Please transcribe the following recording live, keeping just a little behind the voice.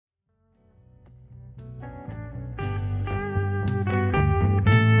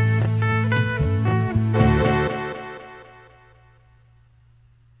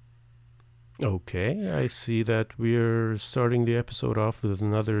Okay, I see that we're starting the episode off with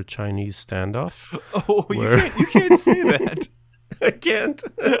another Chinese standoff. Oh, Where you can't say that. I can't.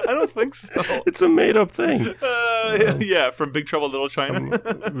 I don't think so. It's a made-up thing. Yeah, from Big Trouble in Little China,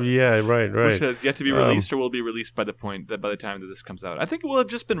 Yeah, right. which has yet to be released or will be released by the time that this comes out. I think it will have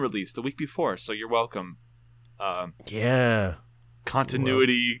just been released the week before, so you're welcome. Yeah.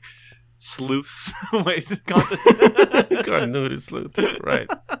 Continuity sleuths. Wait, Continuity sleuths, right.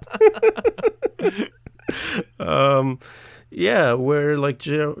 Yeah, where like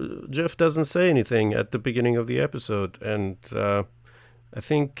Jeff doesn't say anything at the beginning of the episode, and I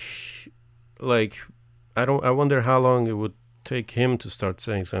think like I wonder how long it would take him to start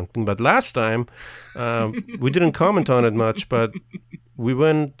saying something. But last time we didn't comment on it much, but we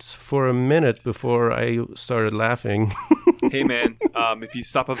went for a minute before I started laughing. Hey man, if you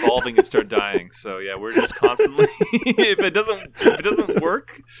stop evolving, you start dying. So yeah, we're just constantly. if it doesn't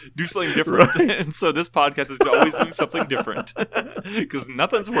work, do something different. Right. And so this podcast is always doing something different because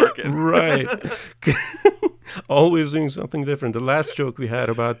nothing's working. Right. Always doing something different. The last joke we had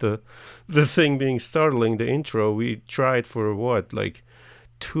about the thing being startling, the intro, we tried for what, like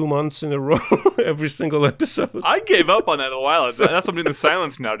 2 months in a row, every single episode. I gave up on that a while. That's why I'm doing the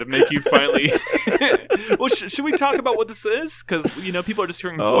silence now to make you finally. Well, should we talk about what this is? Because people are just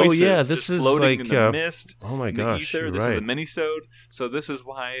hearing voices. Oh yeah, this is floating like, in the mist. Oh my gosh, ether. This right. is the Minisode. So this is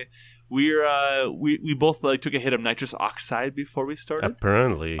why we both like took a hit of nitrous oxide before we started.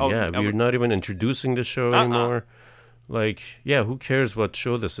 Apparently, yeah. We're not even introducing the show anymore. Like, yeah, who cares what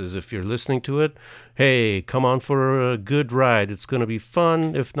show this is? If you're listening to it, hey, come on for a good ride. It's going to be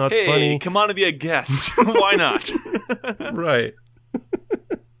fun, if not funny. Hey, come on to be a guest. Why not? Right.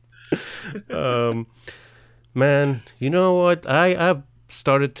 Man, you know what? I've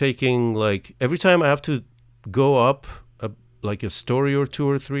started taking, like, every time I have to go up, like a story or two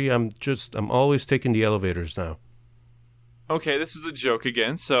or three, I'm always taking the elevators now. Okay, this is a joke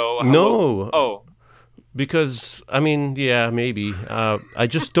again, so... No. Because, I mean, yeah, maybe. I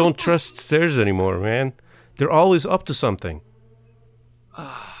just don't trust stairs anymore, man. They're always up to something.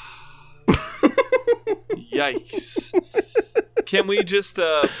 Yikes. Can we just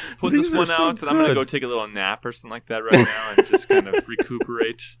put this one out? And I'm going to go take a little nap or something like that right now and just kind of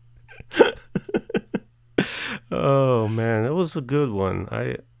recuperate. Oh, man, that was a good one.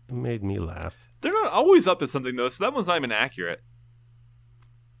 It made me laugh. They're not always up to something, though, so that one's not even accurate.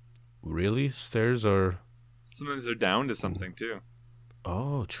 Really? Stairs are... Sometimes they're down to something, too.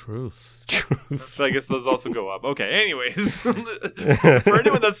 Oh, truth. But I guess those also go up. Okay, anyways. For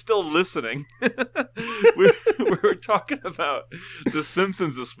anyone that's still listening, we're talking about The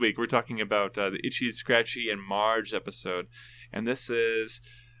Simpsons this week. We're talking about the Itchy, Scratchy, and Marge episode. And this is...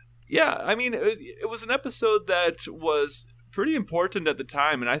 Yeah, I mean, it was an episode that was pretty important at the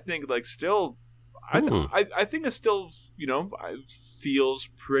time. And I think, like, still... I think it still, feels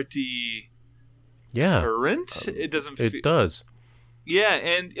pretty current. It doesn't. It does. Yeah,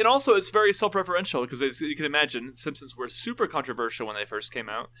 and also it's very self-referential because, as you can imagine, Simpsons were super controversial when they first came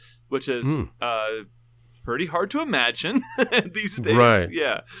out, which is pretty hard to imagine these days. Right.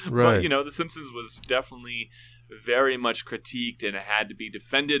 Yeah. Right. But The Simpsons was definitely very much critiqued, and it had to be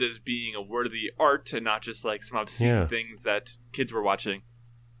defended as being a worthy art and not just like some obscene things that kids were watching.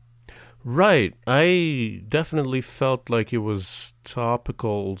 Right. I definitely felt like it was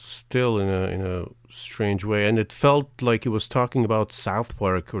topical still in a strange way, and it felt like it was talking about South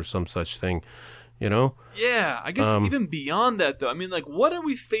Park or some such thing, Yeah, I guess even beyond that, though. I mean, like, what are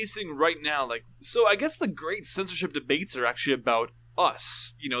we facing right now? Like, so I guess the great censorship debates are actually about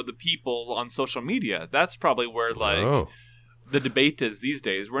us, the people on social media. That's probably where, like, the debate is these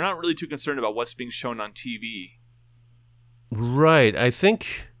days. We're not really too concerned about what's being shown on TV. Right. I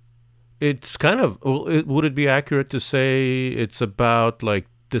think... It's kind of, would it be accurate to say it's about, like,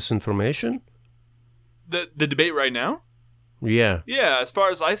 disinformation? The debate right now? Yeah. Yeah, as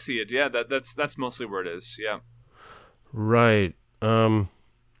far as I see it, yeah, that's mostly where it is, yeah. Right. But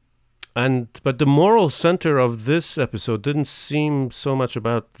the moral center of this episode didn't seem so much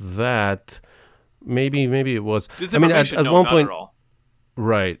about that. Maybe it was. I mean, at one point, not at all.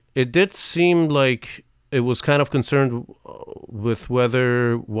 Right. It did seem like... It was kind of concerned with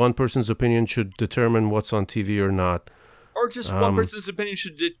whether one person's opinion should determine what's on TV or not. Or just one person's opinion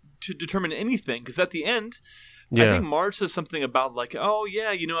should to determine anything. Because at the end, I think Marge says something about like, oh,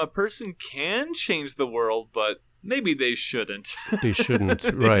 yeah, a person can change the world, but maybe they shouldn't. They shouldn't.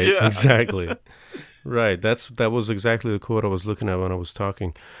 Right. Yeah. Exactly. Right. That was exactly the quote I was looking at when I was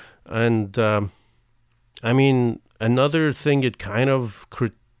talking. And, I mean, another thing it kind of...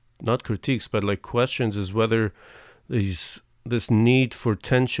 not critiques, but like questions is whether these this need for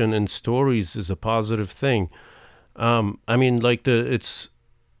tension in stories is a positive thing. I mean, like like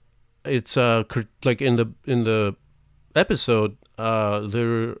in the episode,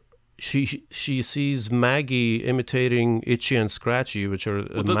 there she sees Maggie imitating Itchy and Scratchy, which are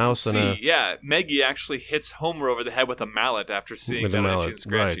a mouse and a yeah. Maggie actually hits Homer over the head with a mallet after seeing with a that mallet, Itchy and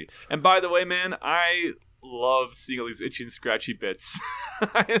Scratchy. right. And by the way, man, I love seeing all these Itchy and Scratchy bits.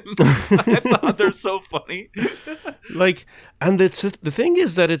 I thought they're so funny. Like, and the thing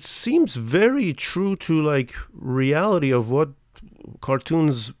is that it seems very true to like reality of what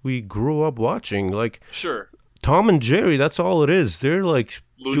cartoons we grew up watching. Like Sure. Tom and Jerry, that's all it is. They're like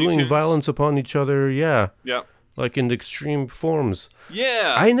Looney doing Tunes. violence upon each other, yeah. Yeah. Like in the extreme forms.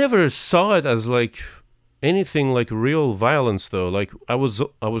 Yeah. I never saw it as like anything like real violence though. Like I was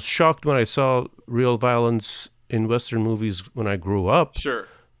shocked when I saw real violence in Western movies when I grew up. Sure.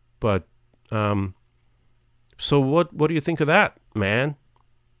 But so what do you think of that, man?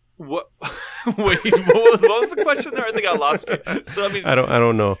 What? Wait, what was the question there? I think I lost you. So I mean, I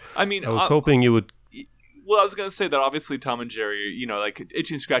don't know. I mean, I was hoping you would. Well, I was going to say that obviously Tom and Jerry, you know, like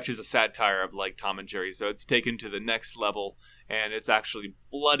Itchy and Scratchy is a satire of like Tom and Jerry, so it's taken to the next level, and it's actually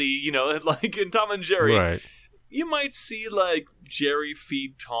bloody, you know, like in Tom and Jerry. Right. You might see like Jerry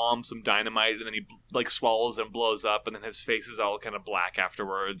feed Tom some dynamite, and then he like swallows and blows up, and then his face is all kind of black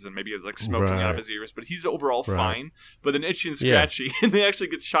afterwards, and maybe it's like smoke coming out of his ears, but he's overall fine. But then Itchy and Scratchy, and they actually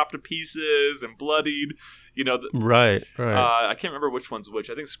get chopped to pieces and bloodied. You know, right. I can't remember which one's which.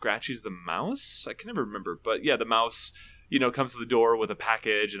 I think Scratchy's the mouse. I can never remember, but yeah, the mouse, you know, comes to the door with a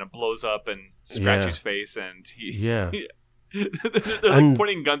package and it blows up in Scratchy's face, and they're like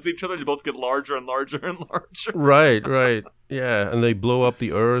pointing guns at each other. They both get larger and larger and larger. Right. Yeah, and they blow up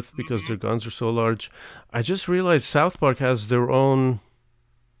the earth because their guns are so large. I just realized South Park has their own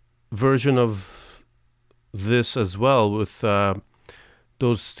version of this as well with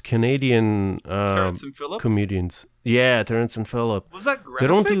those Canadian Terrence and Phillip? comedians. Yeah, Terrence and Phillip. Was that graphic? They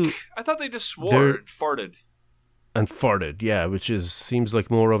don't do, I thought they just swore and farted. And farted, yeah, which seems like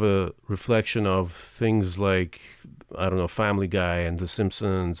more of a reflection of things like, I don't know, Family Guy and The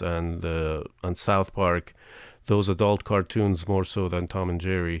Simpsons and South Park, those adult cartoons more so than Tom and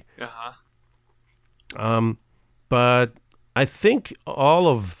Jerry. But I think all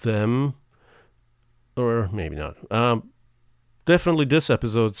of them, or maybe not, definitely this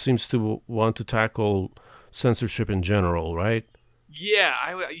episode seems to want to tackle censorship in general, right?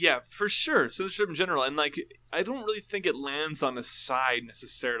 Yeah, for sure. Censorship in general, and like, I don't really think it lands on a side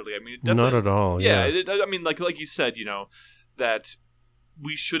necessarily. I mean, it definitely, not at all. Yeah, I mean, like you said, you know, that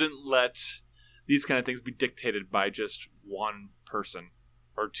we shouldn't let these kind of things be dictated by just one person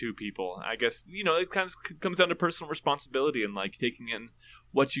or two people. I guess, you know, it kind of comes down to personal responsibility and like taking in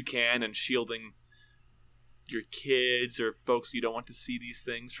what you can and shielding your kids or folks you don't want to see these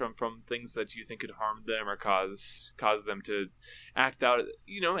things from things that you think could harm them or cause them to act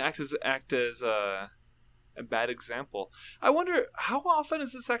as a bad example. I wonder how often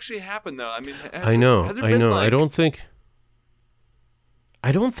does this actually happen though? I mean, I know. I don't think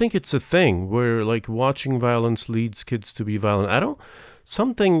it's a thing where like watching violence leads kids to be violent.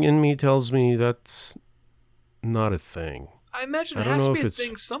 Something in me tells me that's not a thing. I imagine it has to be a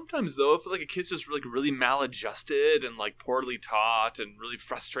thing sometimes, though, if like a kid's just like really maladjusted and like poorly taught and really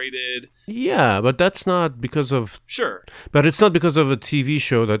frustrated. Yeah, but that's not because of... Sure. But it's not because of a TV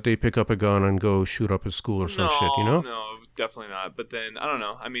show that they pick up a gun and go shoot up a school or some shit, you know? No, definitely not. But then, I don't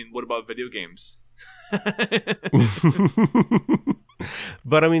know. I mean, what about video games?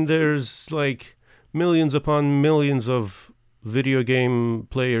 But I mean, there's like millions upon millions of video game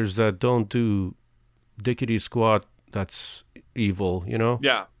players that don't do dickety squat that's evil, you know?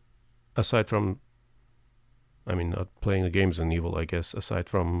 Yeah. Aside from, I mean, not playing the games is evil, I guess, aside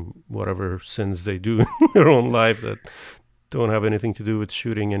from whatever sins they do in their own life that don't have anything to do with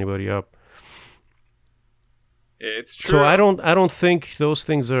shooting anybody up. It's true. So I don't think those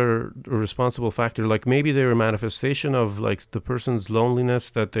things are a responsible factor. Like maybe they're a manifestation of like the person's loneliness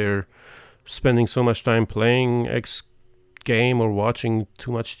that they're spending so much time playing X game or watching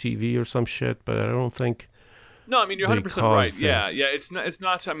too much TV or some shit, but I don't think... No, I mean, you're 100% right. Yeah. It's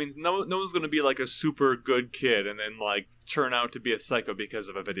not. I mean, no one's going to be like a super good kid and then like turn out to be a psycho because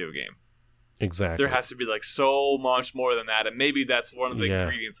of a video game. Exactly. There has to be like so much more than that, and maybe that's one of the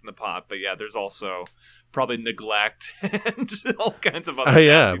ingredients in the pot. But yeah, there's also probably neglect and all kinds of other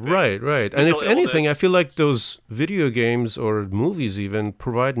things. Right. And if anything, I feel like those video games or movies even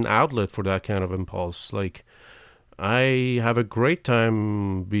provide an outlet for that kind of impulse. Like, I have a great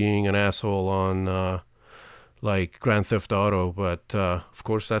time being an asshole on like Grand Theft Auto, but of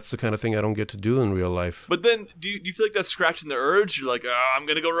course that's the kind of thing I don't get to do in real life. But then, do you feel like that's scratching the urge? You're like, I'm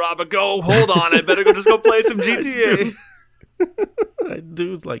gonna go rob a go. Hold on, I better just go play some GTA. I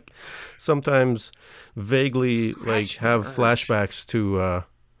do like sometimes vaguely like have flashbacks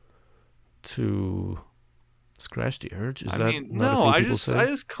to scratch the urge. Is that not a thing people say? I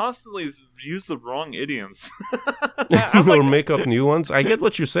just constantly use the wrong idioms. Or make up new ones. I get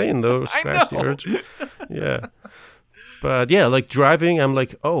what you're saying though. Scratch the urge. Yeah. But yeah, like driving, I'm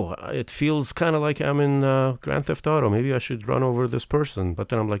like, oh, it feels kind of like I'm in Grand Theft Auto. Maybe I should run over this person. But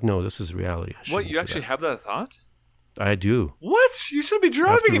then I'm like, no, this is reality. What, you actually have that thought? I do. What? You shouldn't be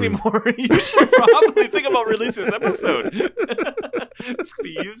driving anymore. You should probably think about releasing this episode. It's going to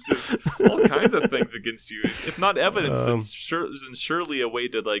be used as all kinds of things against you. If not evidence, then surely a way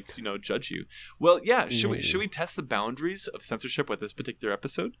to judge you. Well, yeah. Should we test the boundaries of censorship with this particular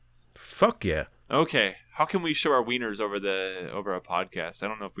episode? Fuck yeah. Okay. How can we show our wieners over a podcast? I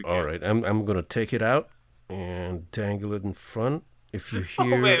don't know if we can. All right. I'm going to take it out and dangle it in front. If you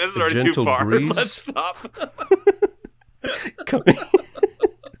hear this is a already gentle too far. breeze, Let's stop. coming,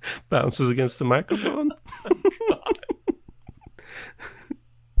 bounces against the microphone.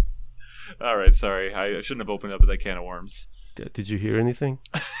 All right, sorry. I shouldn't have opened up that can of worms. Did you hear anything?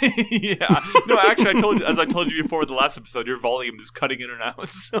 Yeah. No, actually, as I told you before with the last episode, your volume is cutting in and out.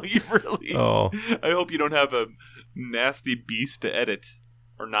 So you really... Oh. I hope you don't have a nasty beast to edit.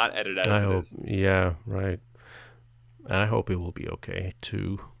 Or not edit as it is. Yeah, right. I hope it will be okay,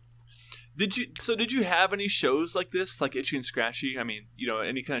 too. Did you have any shows like this, like Itchy and Scratchy? I mean,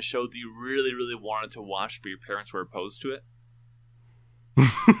 any kind of show that you really, really wanted to watch, but your parents were opposed to it?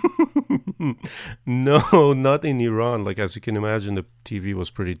 No, not in Iran. Like, as you can imagine, the TV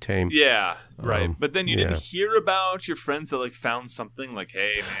was pretty tame. Yeah, right. But then you didn't hear about your friends that found something like,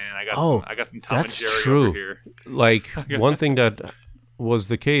 hey, man, I got some Tom and Jerry over here. Like, one thing that was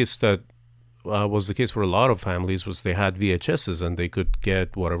the case for a lot of families was they had VHSs and they could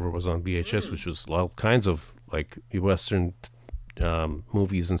get whatever was on VHS, which was all kinds of like Western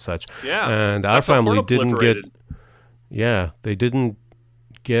movies and such. Yeah, and our family didn't get. Yeah, they didn't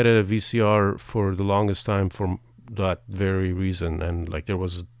get a VCR for the longest time for that very reason. And like there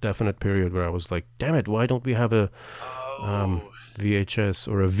was a definite period where I was like, damn it, why don't we have a VHS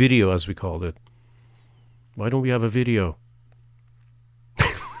or a video as we called it? Why don't we have a video?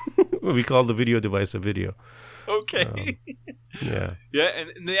 We called the video device a video. Okay. Yeah. Yeah,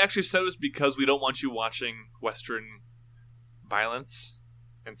 and they actually said it was because we don't want you watching Western violence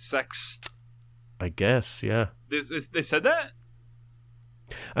and sex. I guess, yeah. They said that?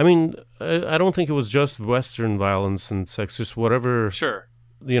 I mean, I don't think it was just Western violence and sex, just whatever. Sure.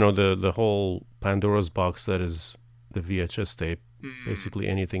 The whole Pandora's box that is the VHS tape. Basically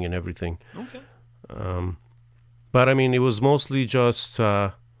anything and everything. Okay. But I mean, it was mostly just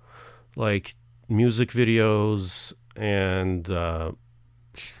like music videos and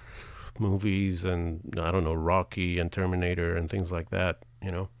movies and, I don't know, Rocky and Terminator and things like that,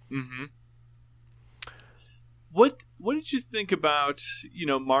 Mm-hmm. What did you think about,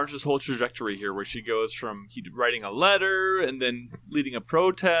 Marge's whole trajectory here, where she goes from writing a letter and then leading a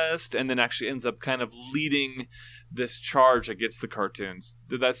protest and then actually ends up kind of leading this charge against the cartoons?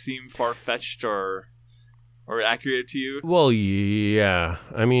 Did that seem far-fetched or accurate to you? Well, yeah.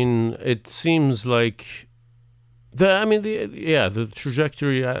 I mean, it seems like the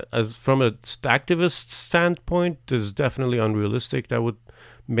trajectory as from an activist standpoint is definitely unrealistic. That would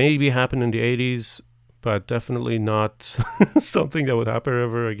maybe happen in the 80s. But definitely not something that would happen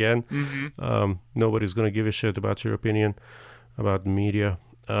ever again. Mm-hmm. Nobody's going to give a shit about your opinion about the media.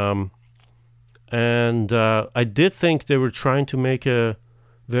 And I did think they were trying to make a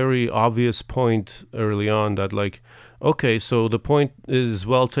very obvious point early on that, like, okay, so the point is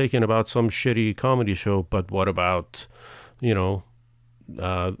well taken about some shitty comedy show, but what about, the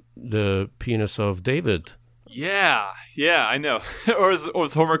penis of David? Yeah, I know. or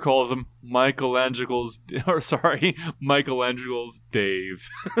as Homer calls him, Michelangelo's Dave.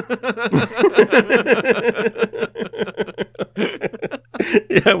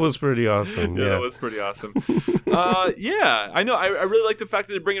 Yeah, it was pretty awesome. Yeah, that was pretty awesome. Yeah, I know. I really like the fact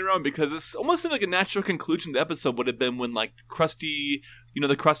that they bring it around because it's almost like a natural conclusion to the episode would have been when like Krusty,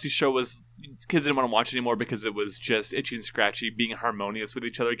 the Krusty show was, kids didn't want to watch it anymore because it was just Itchy and Scratchy being harmonious with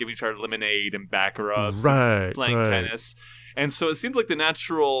each other, giving each other lemonade and back rubs, and playing tennis. And so it seems like the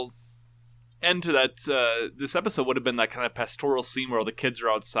natural end to that this episode would have been that kind of pastoral scene where all the kids are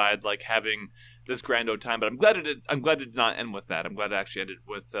outside, like having this grand old time. But I'm glad it did not end with that. I'm glad it actually ended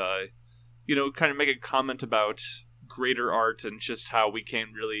with, kind of make a comment about greater art and just how we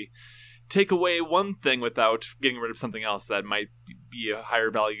can't really take away one thing without getting rid of something else that might be a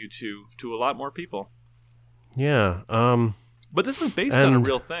higher value to a lot more people. Yeah. But this is based on a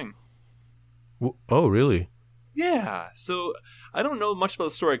real thing. Oh, really? Yeah. So I don't know much about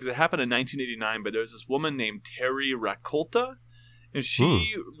the story because it happened in 1989, but there's this woman named Terry Racolta, and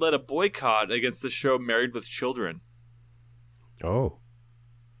she led a boycott against the show Married with Children. Oh.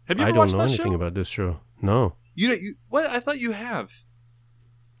 Have you ever I don't watched know that anything show? about this show. No. You what? I thought you have.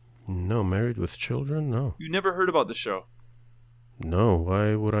 No, Married with Children? No. You never heard about the show? No,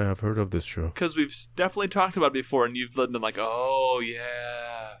 why would I have heard of this show? Because we've definitely talked about it before, and you've been like, oh,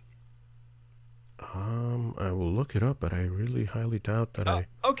 yeah. I will look it up, but I really highly doubt that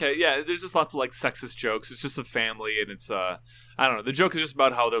Okay, yeah, there's just lots of, like, sexist jokes. It's just a family, and it's, I don't know. The joke is just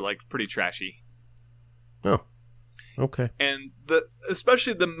about how they're, like, pretty trashy. Oh, okay. And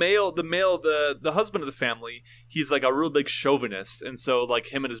especially the husband of the family, he's, like, a real big chauvinist. And so, like,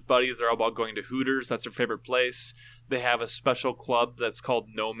 him and his buddies are all about going to Hooters. That's their favorite place. They have a special club that's called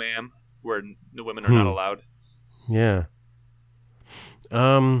No Ma'am, where the women are not allowed. Yeah.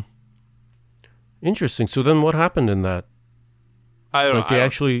 Interesting. So then what happened in that? I don't know. I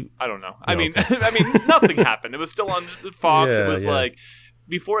don't know. Yeah, I mean, okay. I mean, nothing happened. It was still on Fox. Yeah, It was yeah. like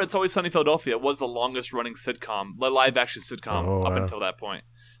before It's Always Sunny in Philadelphia. It was the longest running sitcom, live action sitcom up wow. until that point.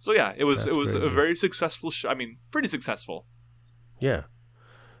 So yeah, it was That's a crazy. very successful show. I mean, pretty successful. Yeah.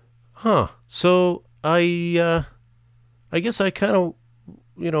 Huh. So I guess I kind of,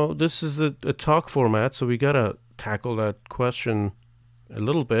 this is a talk format, so we gotta tackle that question a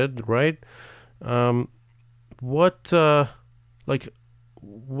little bit, right? What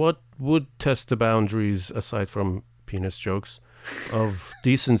would test the boundaries aside from penis jokes of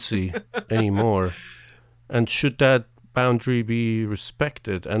decency anymore? And should that boundary be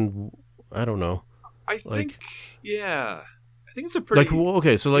respected? And I don't know. I think, yeah. I think it's a pretty...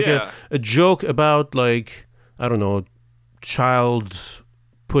 okay, so a joke about, like, I don't know, child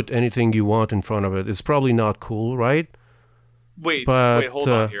put anything you want in front of it is probably not cool, right? Wait, But, hold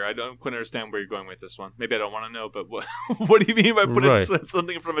on here. I don't quite understand where you're going with this one. Maybe I don't want to know, but what do you mean by putting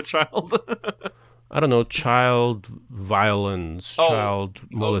something in front of a child? I don't know, child violence, child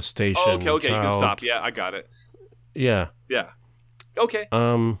molestation. Okay, you can stop. Yeah, I got it. Yeah. Yeah. Okay.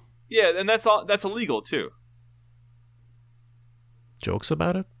 Yeah, and that's illegal too. Jokes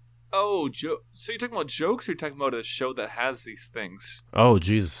about it? Oh, so you're talking about jokes, or you're talking about a show that has these things? Oh,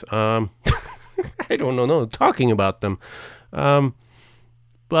 jeez. I don't know. No, talking about them.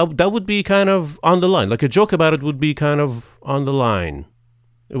 Well, that would be kind of on the line. Like a joke about it would be kind of on the line.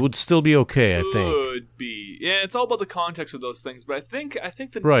 It would still be okay, I think. Would be. Yeah, it's all about the context of those things. But I think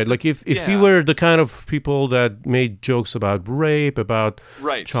that right. Like if you were the kind of people that made jokes about rape, about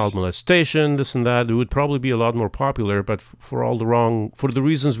child molestation, this and that, it would probably be a lot more popular. But for the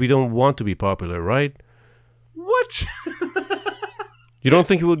reasons we don't want to be popular, right? What? You don't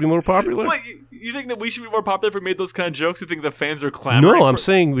think it would be more popular? What, you think that we should be more popular if we made those kind of jokes? You think the fans are clamoring? No, I'm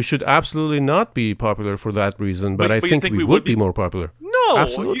saying we should absolutely not be popular for that reason, but I think we would be more popular. No,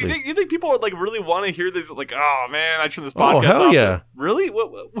 absolutely. You think people would like really want to hear this? Like, oh man, I turned this podcast off. Oh hell yeah! Really?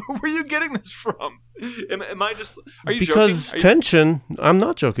 Where are you getting this from? Am I just? Are you joking? Because tension. I'm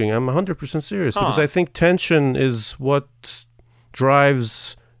not joking. I'm 100% serious because I think tension is what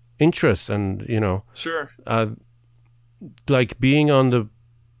drives interest, and sure. Like being on the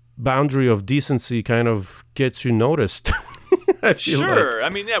boundary of decency kind of gets you noticed. I feel sure. like. I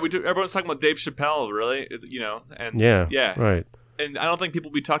mean, yeah, we do. Everyone's talking about Dave Chappelle, really, and yeah, right. And I don't think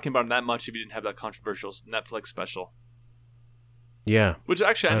people would be talking about him that much if you didn't have that controversial Netflix special. Yeah. Which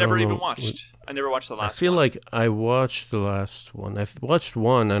actually I never even watched. I never watched the last one. I feel like I watched the last one. I watched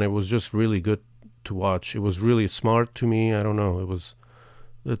one and it was just really good to watch. It was really smart to me. I don't know.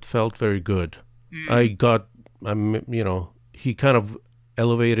 It felt very good. He kind of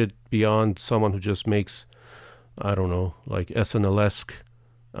elevated beyond someone who just makes, I don't know, like SNL-esque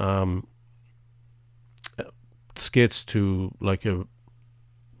skits to like a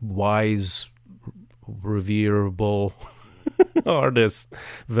wise, reverable artist,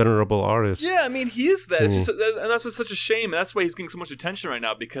 venerable artist. Yeah, I mean, he is that. It's just, and that's what's such a shame. And that's why he's getting so much attention right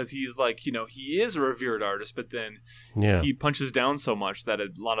now, because he's like, he is a revered artist, but then he punches down so much that a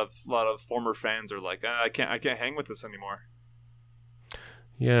lot of former fans are like, I can't hang with this anymore.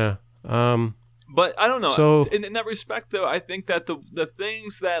 Yeah. But I don't know. So in that respect, though, I think that the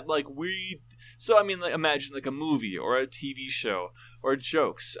things that so I mean, like, imagine like a movie or a TV show or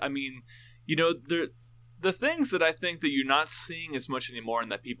jokes. I mean, the things that I think that you're not seeing as much anymore,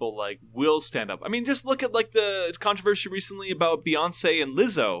 and that people like will stand up. I mean, just look at like the controversy recently about Beyonce and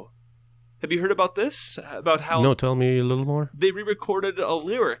Lizzo. Have you heard about this? About how No, tell me a little more. they re-recorded a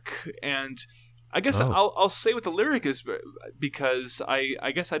lyric, and I guess I'll say what the lyric is because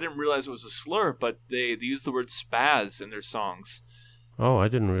I guess I didn't realize it was a slur, but they use the word spaz in their songs. Oh, I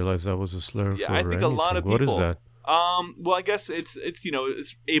didn't realize that was a slur for I think anything. a lot of people. What is that? Well, I guess it's it's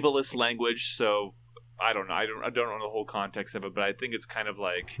ableist language, so I don't know. I don't know the whole context of it, but I think it's kind of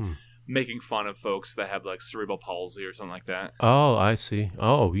like making fun of folks that have like cerebral palsy or something like that. Oh, I see.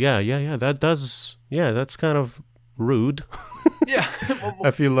 Oh, yeah. That's kind of rude. Yeah,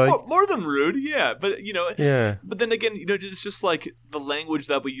 I feel like more than rude. Yeah, but yeah. But then again, it's just like the language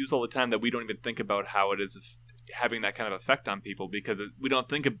that we use all the time that we don't even think about how it is having that kind of effect on people because we don't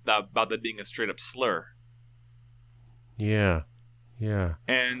think about that being a straight up slur. Yeah.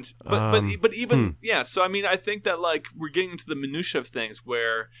 And but even so I mean I think that like we're getting into the minutia of things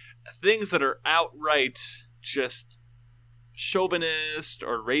where things that are outright just chauvinist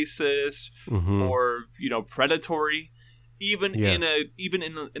or racist or predatory, even in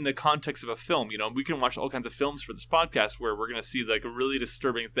the context of a film, we can watch all kinds of films for this podcast where we're going to see like really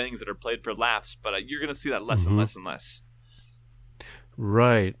disturbing things that are played for laughs, but you're going to see that less and less and less.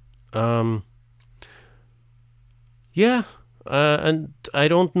 Right. Yeah. And I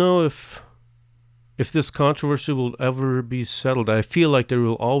don't know if this controversy will ever be settled. I feel like there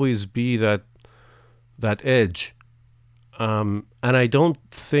will always be that edge. And I don't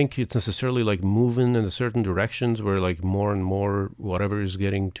think it's necessarily like moving in certain directions where like more and more whatever is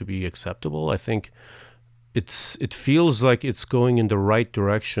getting to be acceptable. I think it feels like it's going in the right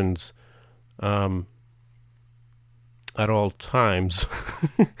directions at all times.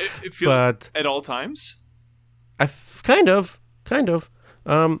 It feels but at all times? Kind of.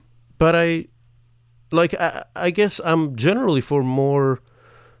 But I guess I'm generally for more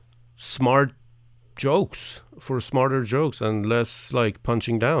smart jokes, for smarter jokes and less like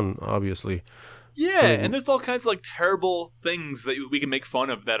punching down, obviously. Yeah, and there's all kinds of like terrible things that we can make fun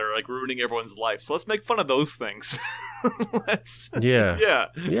of that are like ruining everyone's life. So let's make fun of those things. Yeah,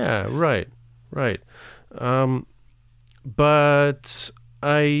 right. But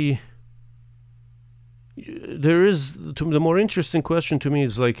the more interesting question to me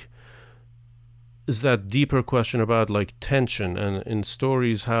is that deeper question about like tension, and in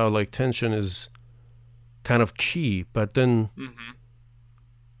stories how like tension is kind of key, but then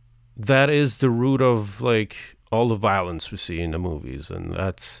that is the root of like all the violence we see in the movies, and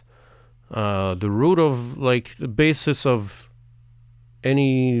that's the root of like the basis of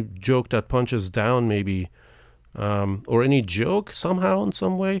any joke that punches down, maybe, or any joke somehow in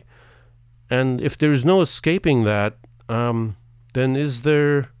some way. And if there's no escaping that, then is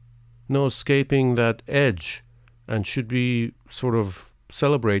there no escaping that edge? And should we sort of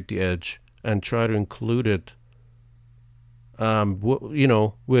celebrate the edge and try to include it,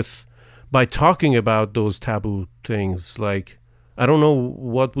 by talking about those taboo things? Like, I don't know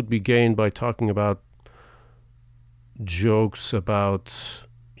what would be gained by talking about jokes about,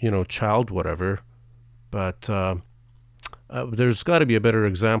 child whatever, but there's got to be a better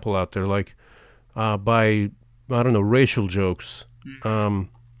example out there, like by, I don't know, racial jokes.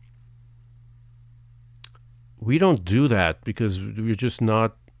 We don't do that because we're just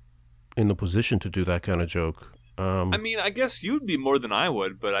not in the position to do that kind of joke. I mean, I guess you'd be more than I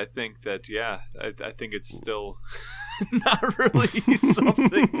would, but I think that, I think it's still not really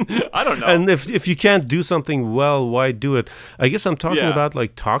something. I don't know. And if you can't do something well, why do it? I guess I'm talking about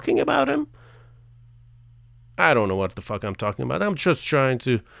like talking about him. I don't know what the fuck I'm talking about. I'm just trying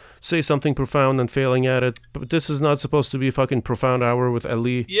to say something profound and failing at it. But this is not supposed to be a fucking profound hour with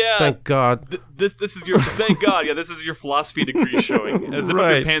Ali. Yeah. Thank God. This is your thank God. Yeah, this is your philosophy degree showing. As if your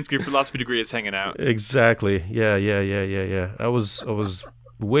Pansky philosophy degree is hanging out. Exactly. Yeah. I was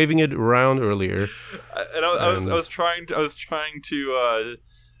waving it around earlier. I was trying to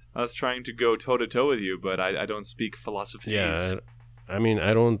go toe to toe with you, but I don't speak philosophies. Yeah. I mean,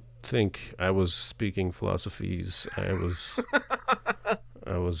 I don't think I was speaking philosophies. I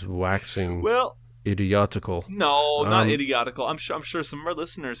was waxing idiotical. No, not idiotical. I'm sure some of our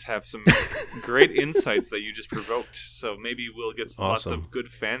listeners have some great insights that you just provoked. So maybe we'll get lots of good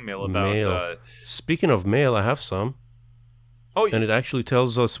fan mail about. Speaking of mail, I have some. Oh, and it actually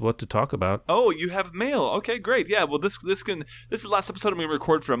tells us what to talk about. Oh, you have mail. Okay, great. Yeah, well, this is the last episode I'm going to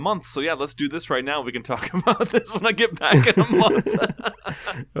record for a month. So yeah, let's do this right now. We can talk about this when I get back in a month.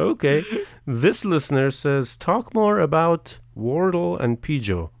 Okay. This listener says, talk more about Wardle and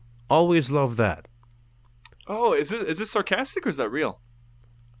Pijo. Always love that. Oh, is this sarcastic or is that real?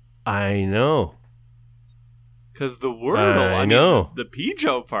 I know. Because the Wordle, I know. Mean, the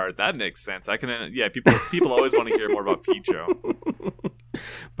Pijo part, that makes sense. I can, people always want to hear more about Pijo.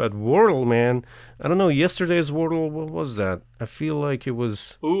 But Wordle, man, I don't know. Yesterday's Wordle, what was that? I feel like it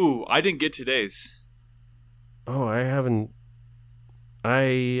was. Ooh, I didn't get today's. Oh, I haven't. I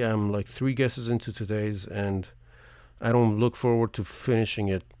am like 3 guesses into today's, and I don't look forward to finishing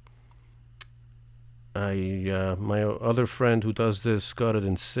it. My other friend who does this got it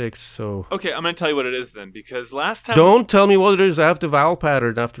in 6, so... Okay, I'm going to tell you what it is then, because last time... Don't tell me what it is. I have the vowel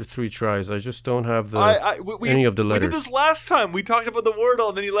pattern after 3 tries. I just don't have any of the letters. We did this last time. We talked about the Wordle,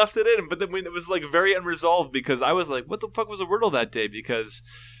 and then you left it in, but then it was like very unresolved, because I was like, what the fuck was a Wordle that day? Because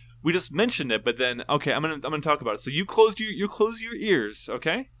we just mentioned it, but then, okay, I'm gonna talk about it. So you close your ears,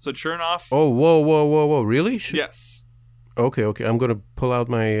 okay? So turn off... Oh, whoa. Really? Yes. Okay. I'm going to pull out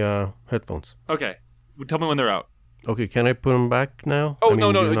my headphones. Okay. Tell me when they're out. Okay, can I put them back now? Oh, no.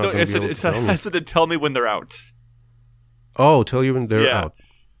 I said to tell me when they're out. Oh, tell you when they're out.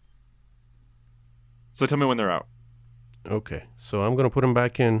 So tell me when they're out. Okay, so I'm going to put them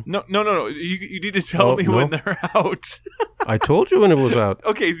back in. No. You need to tell me when they're out. I told you when it was out.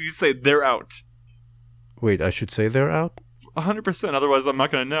 Okay, you say they're out. Wait, I should say they're out? 100%, otherwise I'm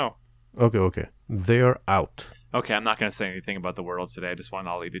not going to know. Okay. They're out. Okay, I'm not going to say anything about the Wordle today. I just want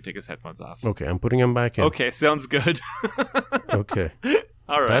Ollie to take his headphones off. Okay, I'm putting them back in. Okay, sounds good. Okay.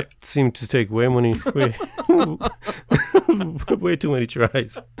 All right. That seemed to take way too many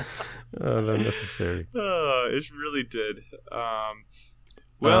tries. Unnecessary. It really did.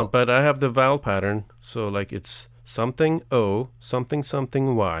 But I have the vowel pattern, so like it's something O, something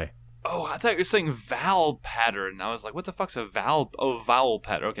Y. Oh, I thought you were saying vowel pattern. I was like, what the fuck's a vowel? Oh, vowel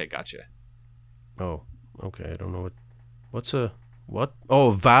pattern. Okay, gotcha. Oh. Okay, I don't know what's a what?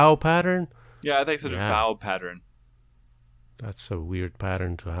 Oh, vowel pattern? Yeah, I think it's a vowel pattern. That's a weird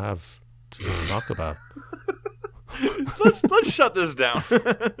pattern to have to talk about. Let's shut this down.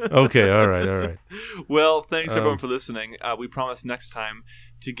 Okay, all right. Well, thanks everyone for listening. We promise next time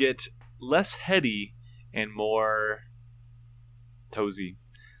to get less heady and more toesy.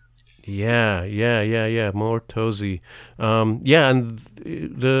 Yeah, more toesy. And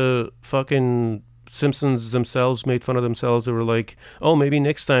the fucking Simpsons themselves made fun of themselves. They were like, oh, maybe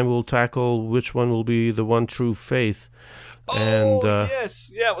next time we'll tackle which one will be the one true faith. Yes.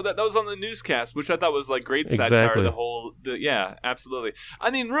 Yeah, well, that was on the newscast, which I thought was like great satire. Exactly. Yeah, absolutely.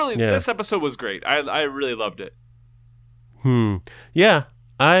 I mean, really, this episode was great. I really loved it. Yeah,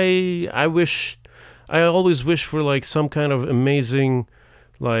 I always wish for like some kind of amazing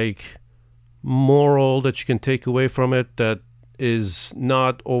like moral that you can take away from it that is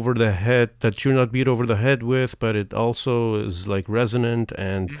not over the head, that you're not beat over the head with, but it also is like resonant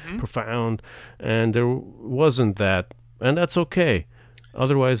and profound, and there wasn't that, and that's okay.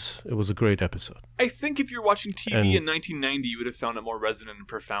 Otherwise, it was a great episode. I think if you're watching TV in 1990, you would have found it more resonant and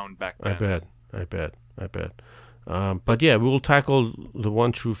profound back then. I bet. But yeah, we will tackle the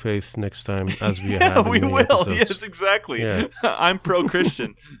one true faith next time, as we have. We will. Episodes. Yes, exactly. Yeah. I'm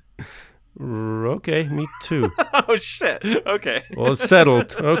pro-Christian. Okay, me too. Oh, shit. Okay. Well, it's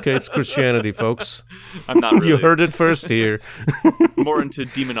settled. Okay, it's Christianity, folks. I'm not really. You heard it first here. More into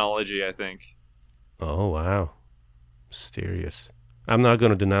demonology, I think. Oh, wow. Mysterious. I'm not going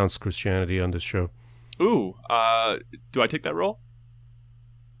to denounce Christianity on this show. Ooh, do I take that role?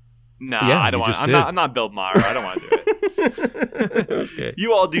 Nah, yeah, I don't want. I'm not Bill Maher. I don't want to do it. Okay.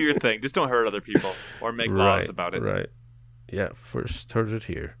 You all do your thing. Just don't hurt other people or make laws about it. Right. Yeah. First heard it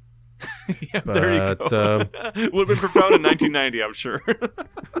here. Yeah, there you go. Would have been profound in 1990, I'm sure.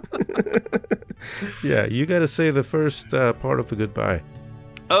 Yeah, you got to say the first part of the goodbye.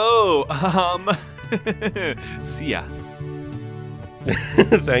 Oh, see ya.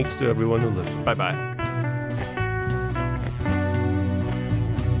 Thanks to everyone who listened. Bye-bye.